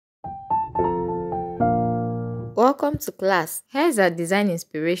Welcome to class. Here's our design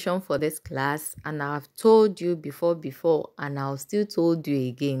inspiration for this class, and I've told you before and I'll still told you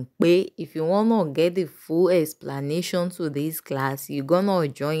again. If you wanna get the full explanation to this class, you're gonna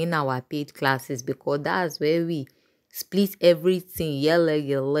join our paid classes because that's where we split everything.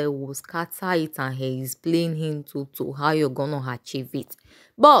 Yellow, we'll scatter it and explain into to how you're gonna achieve it.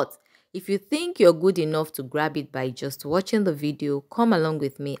 But if you think you're good enough to grab it by just watching the video, come along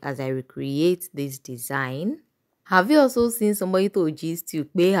with me as I recreate this design. Have you also seen somebody to gist you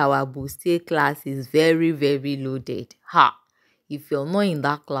pé our boosted class is very loaded? If you're not in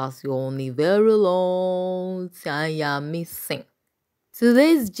that class, you're on a very long time you're missing.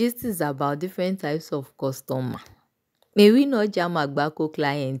 Today's gist is about different types of customer. May we not jam Agbako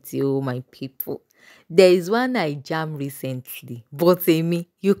client, my people. There is one I jammed recently, but Amy,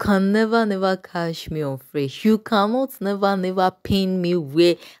 you can never catch me on fresh. You cannot never pin me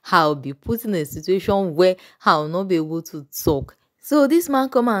where I'll be put in a situation where I'll not be able to talk. So this man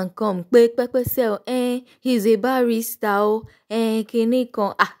come, sell, he's a barista, kini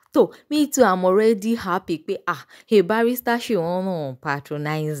kon, me too, I'm already happy, a barista, she wanna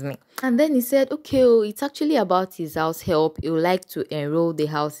patronize me. And then he said, okay, it's actually about his house help. He would like to enroll the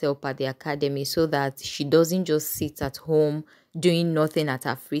house help at the academy so that she doesn't just sit at home doing nothing at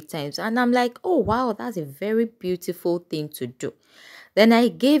her free times. And I'm like, oh, wow, that's a very beautiful thing to do. Then I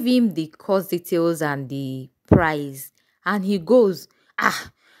gave him the course details and the price. And he goes,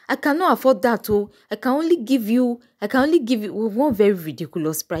 I cannot afford that. I can only give you one very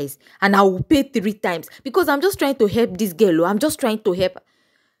ridiculous price. And I will pay 3 times because I'm just trying to help this girl. I'm just trying to help.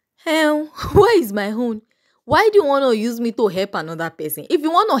 Hell, where is my own? Why do you want to use me to help another person? If you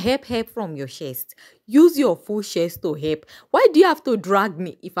want to help from your chest, use your full chest to help. Why do you have to drag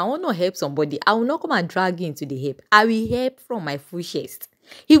me? If I want to help somebody, I will not come and drag you into the help. I will help from my full chest.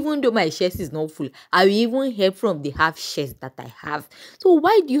 Even though my chest is not full, I will even help from the half chest that I have. So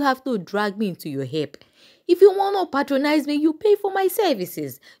why do you have to drag me into your help? If you want to patronize me, you pay for my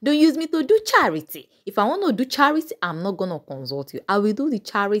services. Don't use me to do charity. If I want to do charity, I'm not going to consult you. I will do the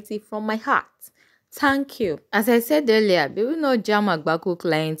charity from my heart. Thank you. As I said earlier, we will not jam Agbako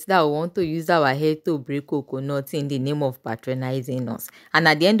clients that want to use our head to break coconuts in the name of patronizing us. And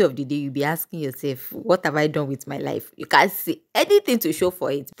at the end of the day, you'll be asking yourself, what have I done with my life? You can't see anything to show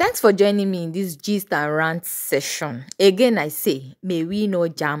for it. Thanks for joining me in this gist and rant session. Again, I say, may we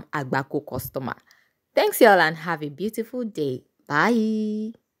not jam Agbako customer. Thanks y'all and have a beautiful day.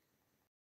 Bye.